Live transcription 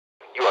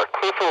are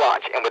clear for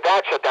launch. And with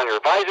that, shut down your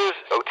visors,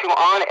 O2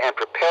 on, and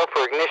prepare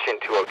for ignition,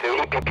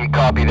 202.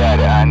 Copy that,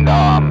 and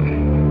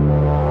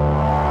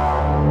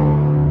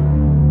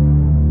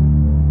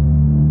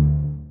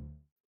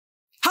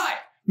Hi,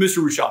 Mr.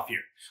 Rueschhoff here.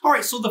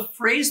 Alright, so the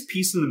phrase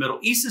peace in the Middle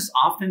East is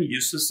often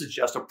used to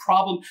suggest a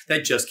problem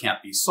that just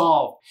can't be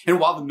solved. And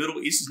while the Middle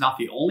East is not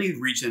the only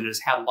region that has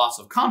had lots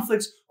of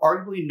conflicts,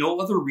 arguably no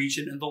other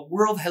region in the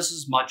world has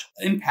as much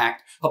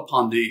impact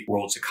upon the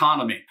world's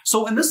economy.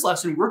 So in this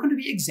lesson, we're going to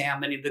be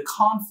examining the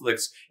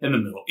conflicts in the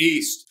Middle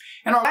East.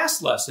 In our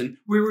last lesson,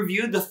 we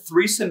reviewed the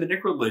three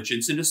Semitic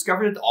religions and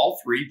discovered that all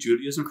three,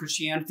 Judaism,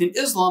 Christianity, and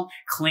Islam,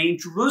 claim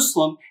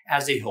Jerusalem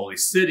as a holy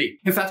city.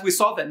 In fact, we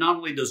saw that not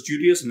only does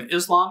Judaism and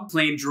Islam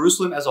claim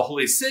Jerusalem as a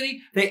holy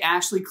city, they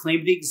actually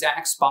claim the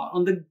exact spot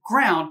on the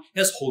ground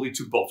as holy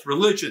to both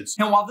religions.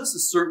 And while this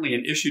is certainly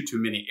an issue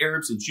to many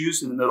Arabs and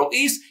Jews in the Middle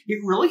East, it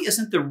really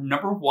isn't the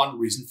number one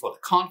reason for the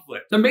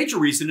conflict. The major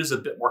reason is a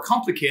bit more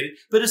complicated,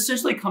 but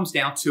essentially comes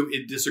down to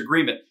a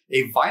disagreement,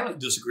 a violent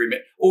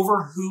disagreement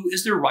over who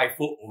is the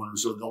rightful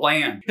owners of the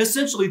land.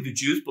 Essentially, the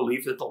Jews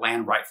believe that the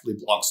land rightfully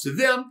belongs to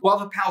them, while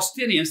the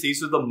Palestinians,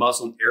 these are the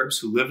Muslim Arabs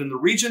who live in the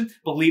region,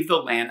 believe the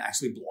land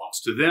actually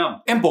belongs to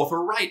them. And both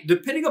are right,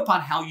 depending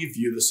upon how you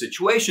view the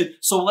situation.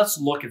 So let's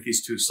look at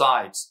these two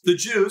sides. The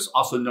Jews,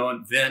 also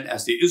known then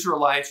as the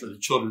Israelites or the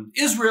children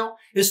of Israel,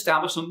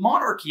 established a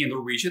monarchy in the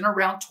region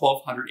around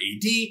 1200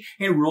 AD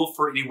and ruled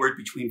for anywhere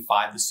between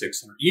 500 to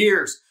 600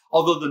 years,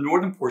 although the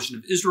northern portion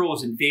of Israel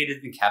was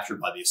invaded and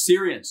captured by the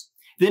Assyrians.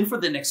 Then for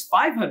the next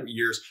 500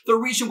 years, the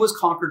region was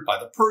conquered by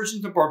the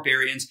Persians, the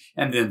barbarians,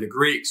 and then the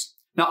Greeks.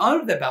 Now,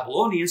 under the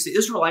Babylonians, the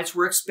Israelites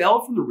were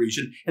expelled from the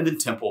region and the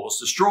temple was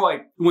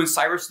destroyed. When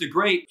Cyrus the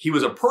Great, he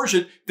was a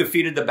Persian,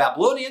 defeated the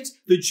Babylonians,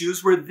 the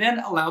Jews were then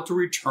allowed to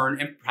return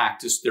and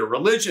practice their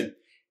religion.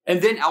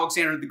 And then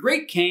Alexander the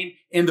Great came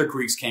and the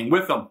Greeks came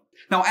with him.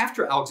 Now,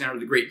 after Alexander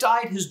the Great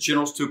died, his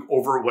generals took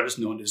over what is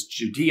known as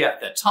Judea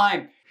at that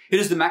time. It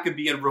is the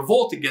Maccabean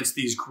revolt against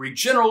these Greek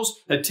generals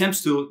that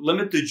attempts to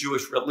limit the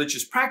Jewish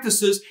religious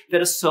practices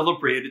that is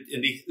celebrated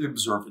in the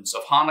observance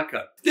of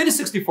Hanukkah. Then in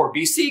 64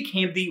 BC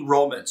came the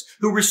Romans,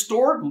 who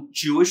restored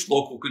Jewish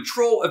local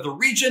control of the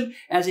region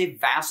as a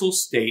vassal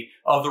state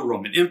of the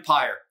Roman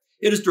Empire.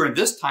 It is during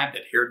this time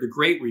that Herod the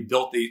Great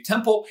rebuilt the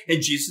temple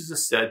and Jesus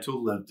is said to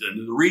have lived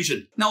in the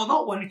region. Now,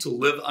 not wanting to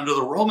live under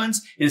the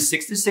Romans, in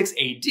 66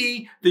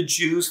 AD, the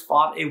Jews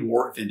fought a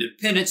war of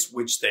independence,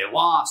 which they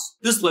lost.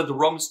 This led the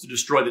Romans to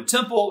destroy the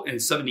temple in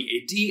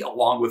 70 AD,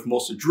 along with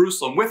most of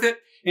Jerusalem with it,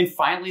 and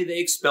finally they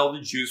expelled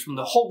the Jews from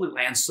the Holy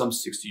Land some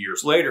 60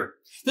 years later.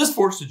 This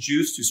forced the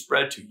Jews to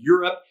spread to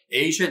Europe,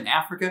 Asia, and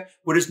Africa,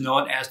 what is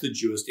known as the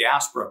Jewish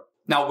diaspora.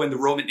 Now, when the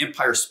Roman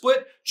Empire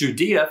split,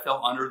 Judea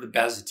fell under the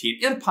Byzantine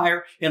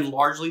Empire, and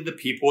largely the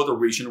people of the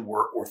region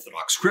were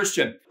Orthodox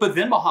Christian. But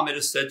then Muhammad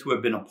is said to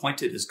have been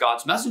appointed as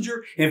God's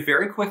messenger, and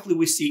very quickly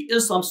we see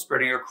Islam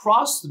spreading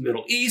across the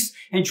Middle East,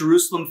 and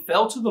Jerusalem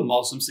fell to the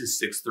Muslims in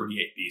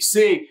 638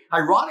 BC.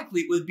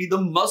 Ironically, it would be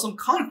the Muslim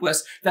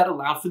conquest that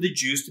allowed for the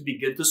Jews to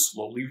begin to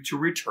slowly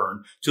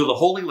return to the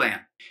Holy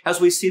Land.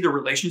 As we see, the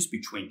relations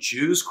between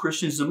Jews,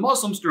 Christians, and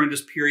Muslims during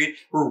this period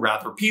were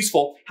rather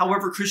peaceful.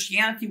 However,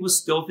 Christianity was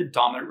still the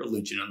dominant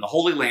religion in the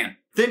Holy Land.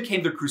 Then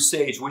came the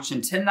Crusades, which in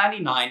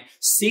 1099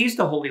 seized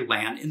the Holy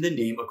Land in the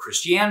name of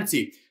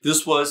Christianity.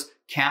 This was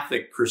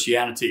Catholic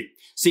Christianity.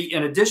 See,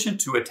 in addition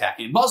to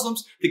attacking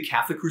Muslims, the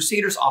Catholic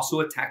Crusaders also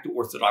attacked the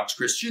Orthodox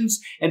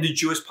Christians and the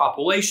Jewish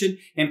population,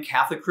 and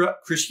Catholic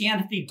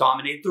Christianity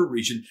dominated the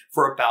region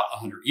for about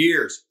 100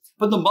 years.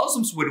 But the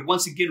Muslims would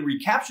once again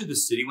recapture the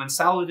city when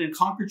Saladin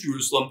conquered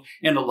Jerusalem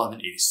in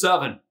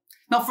 1187.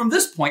 Now, from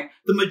this point,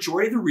 the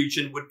majority of the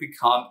region would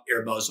become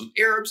Muslim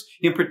Arabs,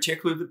 in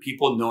particular the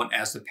people known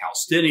as the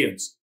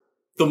Palestinians.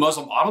 The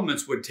Muslim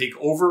Ottomans would take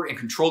over and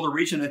control the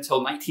region until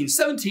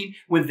 1917,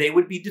 when they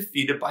would be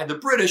defeated by the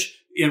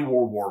British in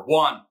World War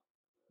I.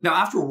 Now,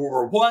 after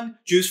World War I,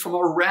 Jews from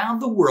around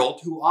the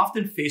world who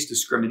often faced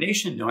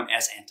discrimination known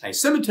as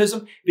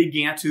anti-Semitism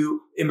began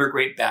to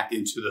immigrate back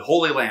into the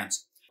Holy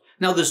Lands.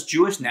 Now, this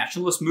Jewish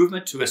nationalist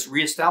movement to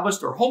reestablish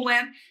their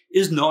homeland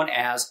is known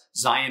as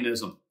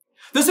Zionism.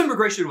 This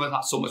immigration was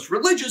not so much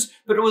religious,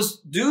 but it was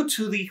due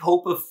to the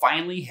hope of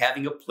finally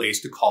having a place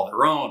to call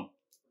their own.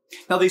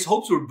 Now, these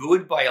hopes were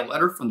buoyed by a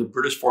letter from the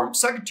British Foreign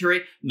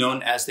Secretary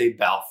known as the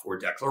Balfour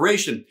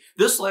Declaration.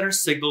 This letter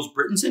signals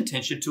Britain's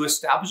intention to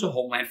establish a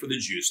homeland for the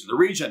Jews in the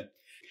region.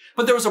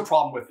 But there was a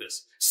problem with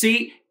this.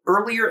 See,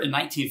 earlier in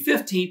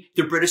 1915,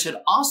 the British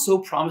had also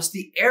promised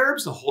the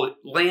Arabs the Holy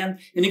Land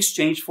in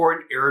exchange for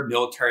an Arab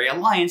military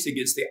alliance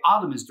against the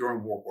Ottomans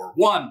during World War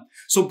I.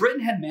 So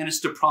Britain had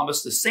managed to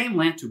promise the same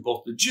land to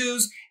both the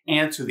Jews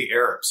and to the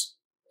Arabs.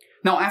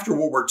 Now, after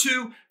World War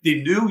II,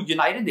 the new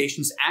United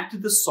Nations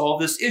acted to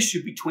solve this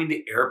issue between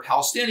the Arab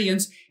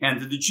Palestinians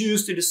and the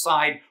Jews to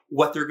decide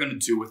what they're going to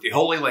do with the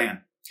Holy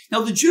Land.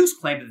 Now, the Jews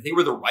claimed that they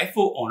were the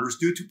rightful owners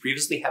due to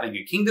previously having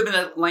a kingdom in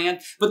that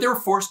land, but they were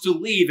forced to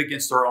leave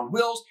against their own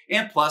wills,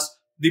 and plus,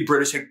 the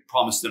British had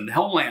promised them the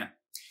homeland.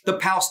 The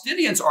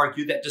Palestinians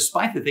argued that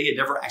despite that they had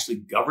never actually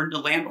governed the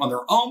land on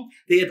their own,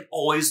 they had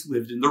always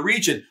lived in the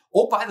region.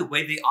 Oh, by the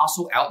way, they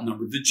also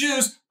outnumbered the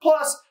Jews,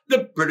 plus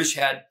the British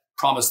had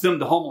promised them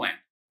the homeland.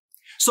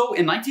 So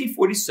in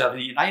 1947,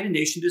 the United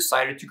Nations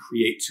decided to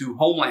create two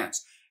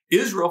homelands,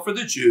 Israel for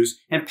the Jews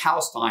and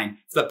Palestine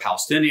for the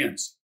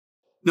Palestinians.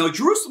 Now,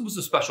 Jerusalem was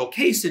a special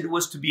case, and it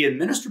was to be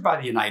administered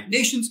by the United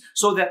Nations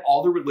so that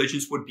all the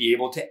religions would be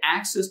able to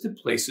access to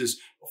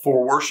places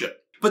for worship.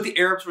 But the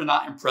Arabs were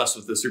not impressed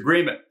with this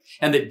agreement.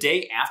 And the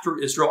day after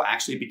Israel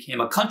actually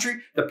became a country,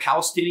 the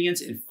Palestinians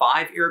in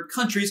 5 Arab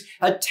countries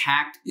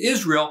attacked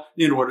Israel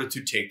in order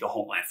to take the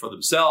homeland for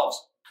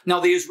themselves. Now,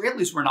 the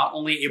Israelis were not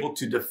only able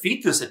to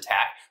defeat this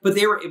attack, but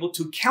they were able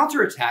to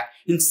counterattack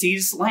and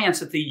seize lands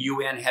that the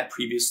UN had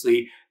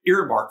previously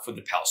earmarked for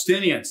the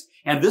Palestinians.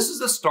 And this is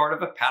the start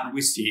of a pattern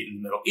we see in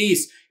the Middle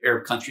East.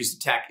 Arab countries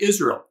attack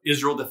Israel.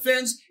 Israel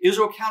defends,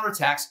 Israel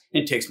counterattacks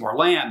and takes more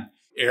land.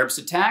 Arabs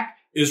attack,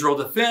 Israel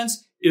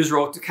defends,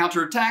 Israel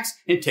counterattacks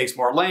and takes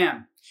more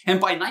land. And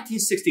by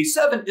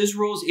 1967,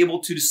 Israel was able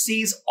to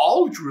seize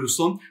all of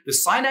Jerusalem, the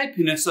Sinai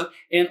Peninsula,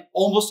 and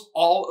almost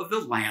all of the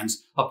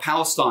lands of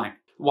Palestine.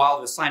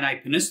 While the Sinai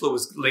Peninsula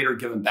was later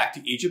given back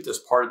to Egypt as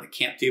part of the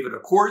Camp David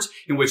Accords,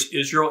 in which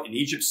Israel and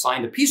Egypt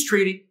signed a peace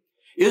treaty,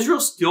 Israel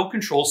still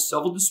controls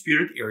several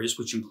disputed areas,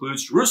 which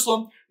includes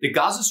Jerusalem, the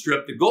Gaza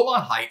Strip, the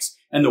Golan Heights,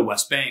 and the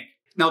West Bank.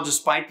 Now,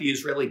 despite the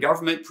Israeli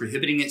government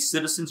prohibiting its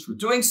citizens from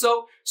doing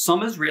so,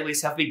 some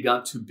Israelis have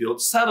begun to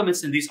build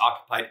settlements in these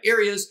occupied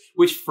areas,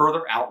 which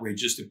further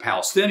outrages the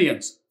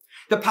Palestinians.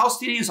 The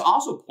Palestinians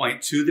also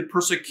point to the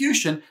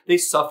persecution they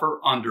suffer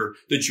under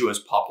the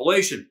Jewish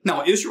population.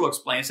 Now, Israel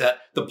explains that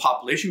the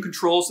population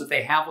controls that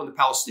they have on the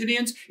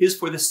Palestinians is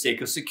for the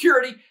sake of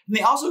security, and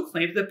they also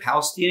claim that the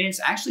Palestinians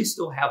actually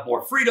still have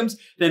more freedoms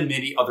than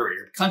many other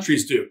Arab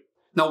countries do.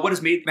 Now, what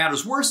has made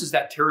matters worse is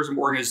that terrorism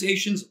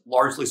organizations,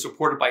 largely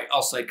supported by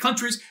outside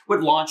countries,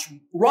 would launch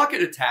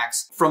rocket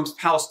attacks from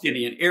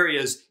Palestinian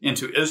areas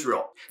into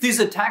Israel. These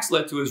attacks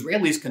led to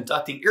Israelis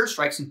conducting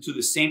airstrikes into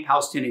the same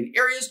Palestinian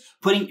areas,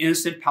 putting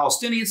innocent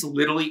Palestinians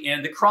literally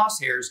in the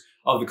crosshairs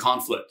of the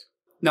conflict.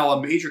 Now,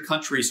 a major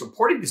country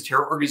supporting these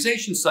terror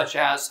organizations, such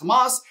as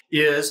Hamas,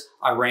 is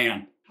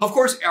Iran. Of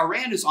course,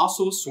 Iran is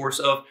also a source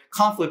of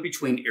conflict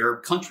between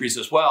Arab countries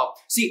as well.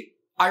 See,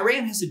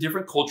 Iran has a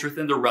different culture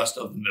than the rest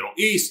of the Middle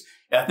East.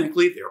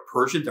 Ethnically, they're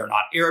Persian, they're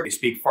not Arab. They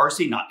speak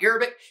Farsi, not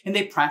Arabic, and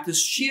they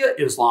practice Shia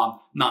Islam,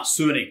 not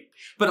Sunni.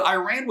 But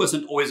Iran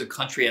wasn't always a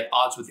country at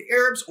odds with the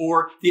Arabs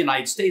or the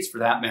United States for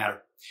that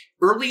matter.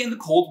 Early in the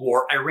Cold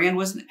War, Iran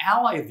was an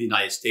ally of the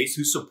United States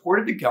who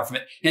supported the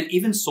government and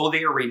even sold the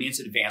Iranians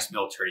advanced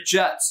military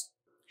jets.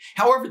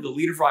 However, the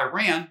leader of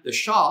Iran, the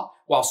Shah,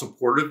 while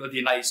supportive of the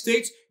United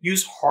States,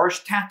 used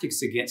harsh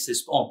tactics against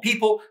his own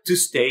people to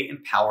stay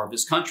in power of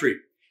his country.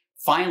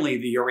 Finally,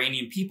 the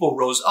Iranian people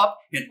rose up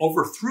and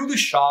overthrew the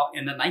Shah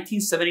in the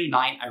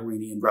 1979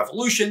 Iranian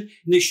Revolution,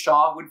 and the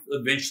Shah would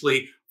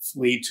eventually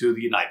flee to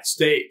the United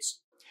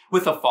States.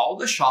 With the fall of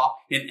the Shah,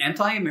 an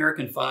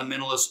anti-American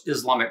fundamentalist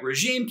Islamic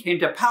regime came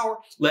to power,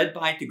 led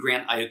by the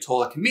Grand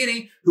Ayatollah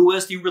Khomeini, who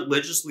was the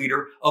religious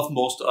leader of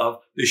most of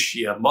the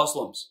Shia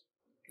Muslims.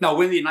 Now,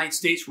 when the United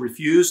States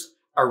refused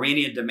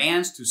Iranian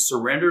demands to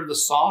surrender the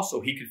Shah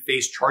so he could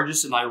face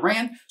charges in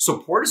Iran,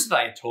 supporters of the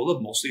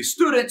Ayatollah, mostly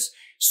students,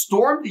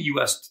 stormed the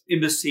U.S.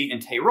 embassy in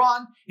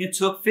Tehran and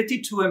took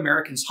 52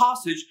 Americans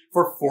hostage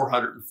for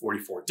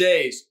 444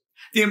 days.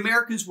 The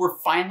Americans were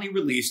finally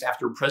released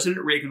after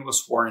President Reagan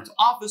was sworn into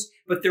office,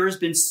 but there has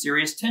been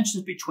serious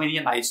tensions between the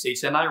United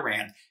States and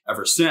Iran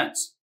ever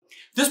since.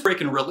 This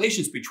break in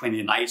relations between the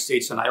United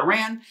States and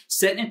Iran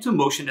set into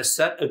motion a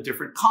set of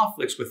different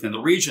conflicts within the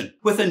region.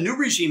 With a new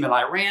regime in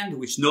Iran,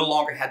 which no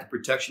longer had the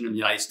protection of the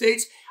United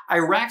States,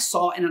 Iraq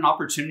saw an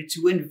opportunity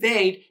to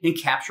invade and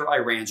capture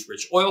Iran's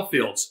rich oil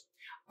fields.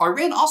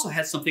 Iran also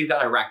had something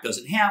that Iraq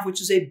doesn't have,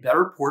 which is a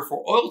better port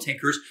for oil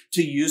tankers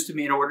to use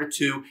in order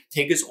to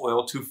take its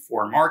oil to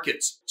foreign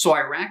markets. So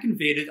Iraq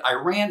invaded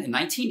Iran in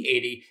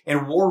 1980,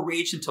 and war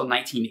raged until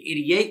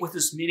 1988 with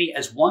as many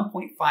as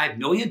 1.5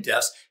 million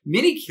deaths,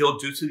 many killed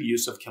due to the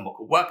use of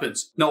chemical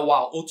weapons. Now,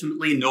 while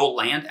ultimately no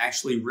land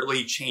actually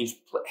really changed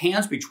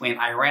hands between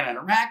Iran and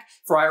Iraq,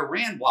 for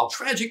Iran, while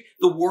tragic,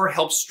 the war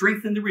helped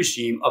strengthen the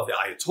regime of the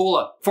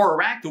Ayatollah. For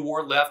Iraq, the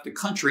war left the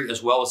country,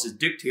 as well as its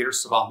dictator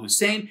Saddam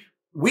Hussein,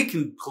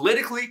 weakened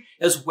politically,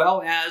 as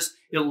well as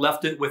it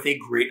left it with a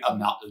great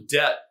amount of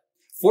debt.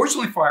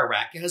 Fortunately for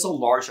Iraq, it has a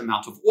large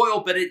amount of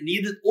oil, but it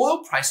needed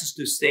oil prices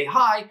to stay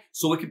high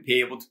so it could be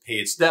able to pay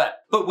its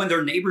debt. But when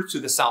their neighbor to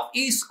the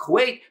southeast,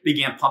 Kuwait,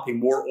 began pumping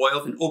more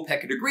oil than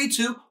OPEC had agreed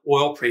to,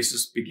 oil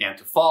prices began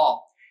to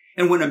fall.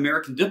 And when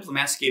American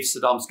diplomats gave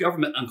Saddam's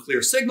government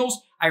unclear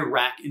signals,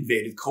 Iraq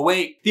invaded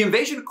Kuwait. The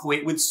invasion of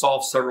Kuwait would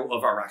solve several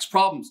of Iraq's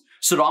problems.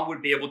 Saddam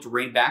would be able to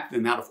rein back the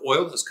amount of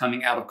oil that's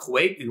coming out of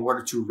Kuwait in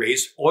order to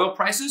raise oil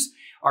prices.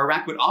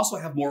 Iraq would also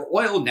have more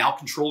oil, now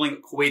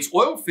controlling Kuwait's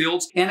oil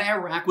fields, and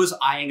Iraq was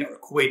eyeing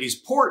Kuwaiti's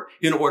port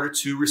in order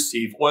to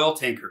receive oil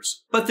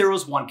tankers. But there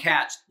was one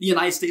catch. The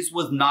United States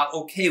was not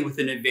okay with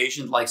an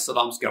invasion like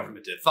Saddam's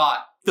government had thought.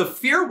 The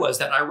fear was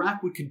that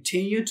Iraq would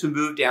continue to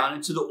move down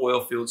into the oil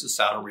fields of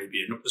Saudi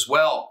Arabia as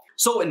well.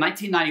 So in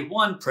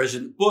 1991,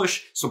 President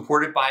Bush,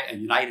 supported by a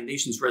United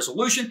Nations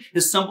resolution,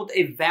 assembled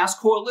a vast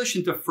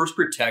coalition to first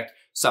protect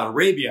Saudi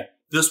Arabia.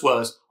 This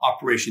was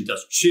Operation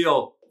Desert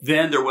Shield.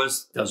 Then there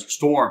was Desert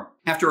Storm.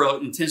 After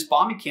an intense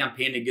bombing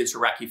campaign against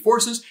Iraqi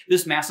forces,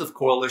 this massive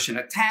coalition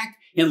attacked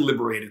and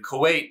liberated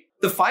Kuwait.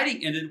 The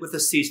fighting ended with a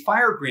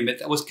ceasefire agreement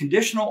that was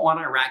conditional on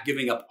Iraq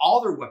giving up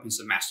all their weapons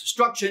of mass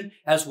destruction,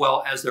 as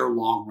well as their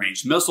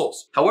long-range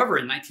missiles. However,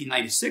 in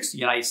 1996, the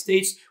United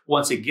States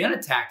once again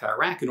attacked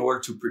Iraq in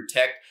order to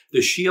protect the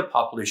Shia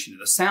population in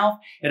the south.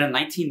 And in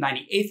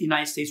 1998, the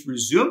United States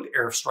resumed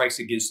airstrikes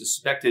against the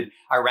suspected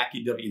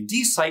Iraqi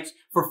WMD sites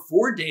for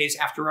 4 days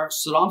after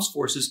Saddam's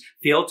forces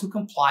failed to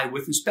comply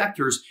with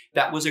inspectors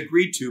that was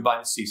agreed to by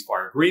the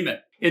ceasefire agreement.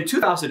 In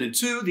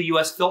 2002, the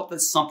U.S. felt that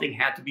something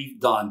had to be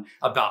done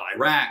about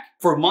Iraq.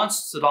 For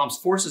months, Saddam's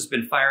forces have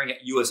been firing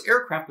at U.S.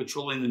 aircraft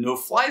patrolling the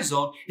no-fly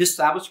zone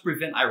established to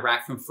prevent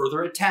Iraq from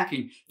further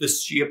attacking the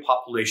Shia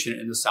population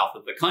in the south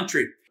of the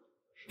country.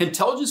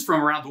 Intelligence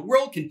from around the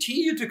world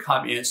continued to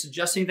come in,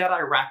 suggesting that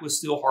Iraq was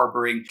still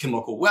harboring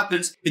chemical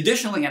weapons.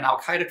 Additionally, an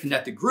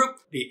al-Qaeda-connected group,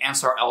 the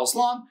Ansar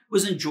al-Islam,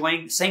 was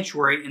enjoying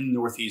sanctuary in the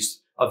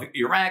northeast of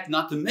Iraq,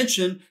 not to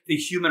mention the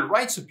human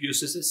rights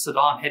abuses that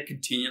Saddam had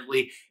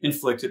continually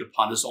inflicted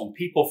upon his own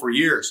people for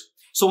years.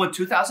 So in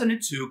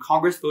 2002,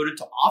 Congress voted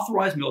to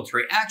authorize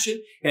military action,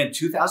 and in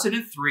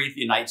 2003, the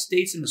United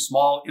States and a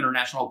small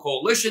international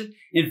coalition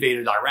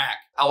invaded Iraq.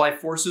 Allied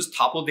forces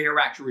toppled the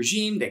Iraqi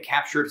regime, they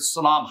captured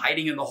Saddam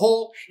hiding in the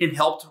hole, and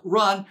helped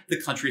run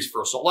the country's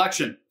first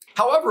election.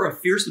 However, a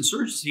fierce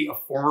insurgency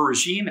of former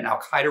regime and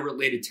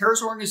al-Qaeda-related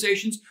terrorist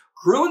organizations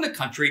grew in the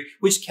country,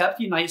 which kept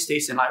the United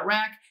States in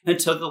Iraq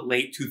until the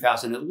late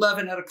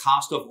 2011 at a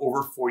cost of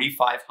over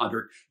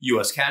 4,500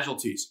 U.S.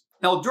 casualties.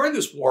 Now, during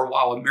this war,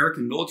 while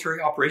American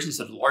military operations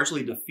had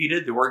largely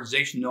defeated the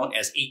organization known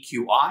as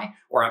AQI,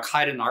 or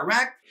Al-Qaeda in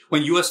Iraq,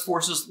 when U.S.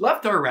 forces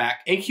left Iraq,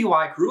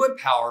 AQI grew in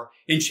power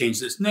and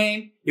changed its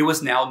name. It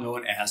was now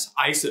known as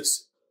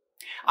ISIS.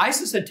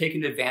 ISIS had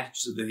taken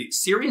advantage of the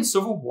Syrian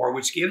civil war,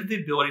 which gave it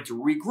the ability to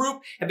regroup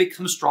and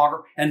become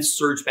stronger and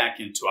surge back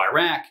into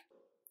Iraq.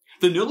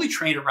 The newly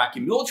trained Iraqi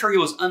military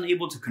was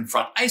unable to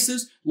confront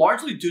ISIS,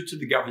 largely due to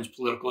the government's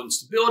political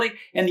instability,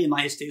 and the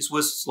United States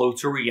was slow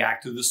to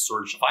react to the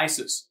surge of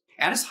ISIS.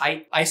 At its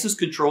height, ISIS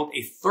controlled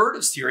a third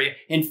of Syria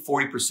and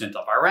 40%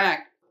 of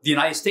Iraq. The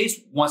United States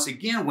once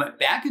again went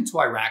back into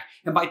Iraq,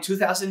 and by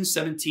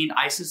 2017,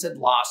 ISIS had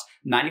lost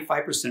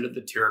 95% of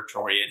the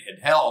territory it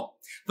had held.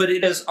 But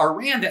it is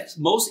Iran that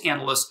most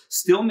analysts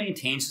still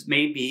maintains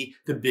may be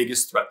the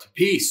biggest threat to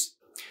peace.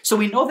 So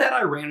we know that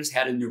Iran has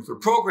had a nuclear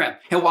program.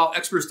 And while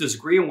experts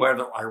disagree on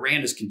whether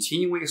Iran is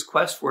continuing its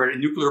quest for a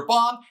nuclear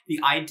bomb,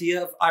 the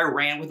idea of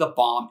Iran with a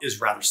bomb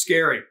is rather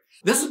scary.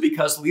 This is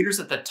because leaders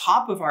at the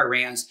top of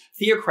Iran's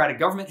theocratic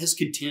government has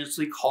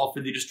continuously called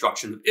for the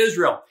destruction of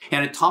Israel.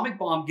 An atomic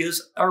bomb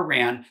gives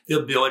Iran the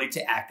ability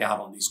to act out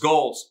on these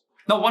goals.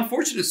 Now, one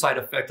fortunate side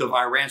effect of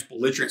Iran's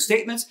belligerent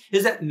statements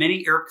is that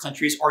many Arab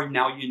countries are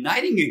now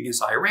uniting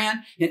against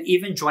Iran and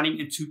even joining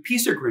into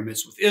peace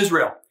agreements with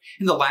Israel.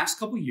 In the last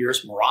couple of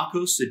years,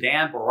 Morocco,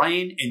 Sudan,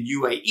 Bahrain, and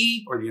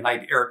UAE, or the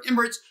United Arab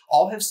Emirates,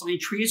 all have signed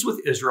treaties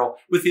with Israel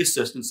with the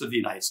assistance of the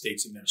United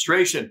States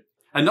administration.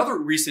 Another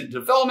recent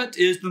development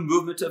is the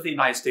movement of the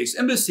United States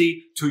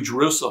Embassy to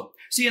Jerusalem.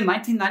 See, in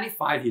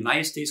 1995, the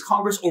United States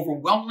Congress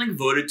overwhelmingly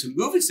voted to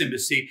move its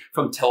embassy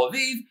from Tel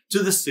Aviv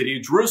to the city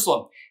of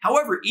Jerusalem.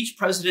 However, each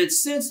president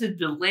since had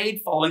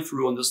delayed following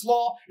through on this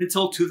law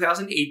until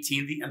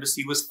 2018, the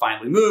embassy was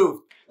finally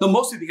moved. Though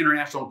most of the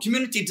international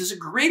community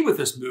disagreed with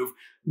this move,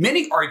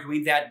 many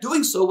arguing that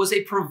doing so was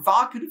a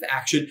provocative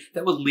action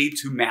that would lead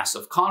to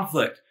massive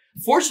conflict.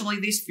 Fortunately,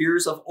 these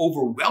fears of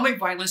overwhelming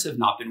violence have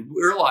not been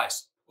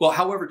realized. Well,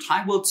 however,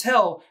 time will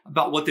tell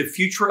about what the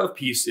future of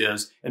peace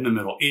is in the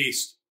Middle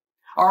East.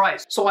 All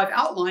right, so I've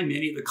outlined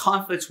many of the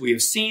conflicts we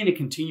have seen and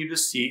continue to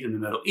see in the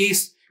Middle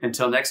East.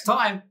 Until next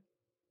time,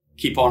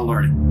 keep on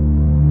learning.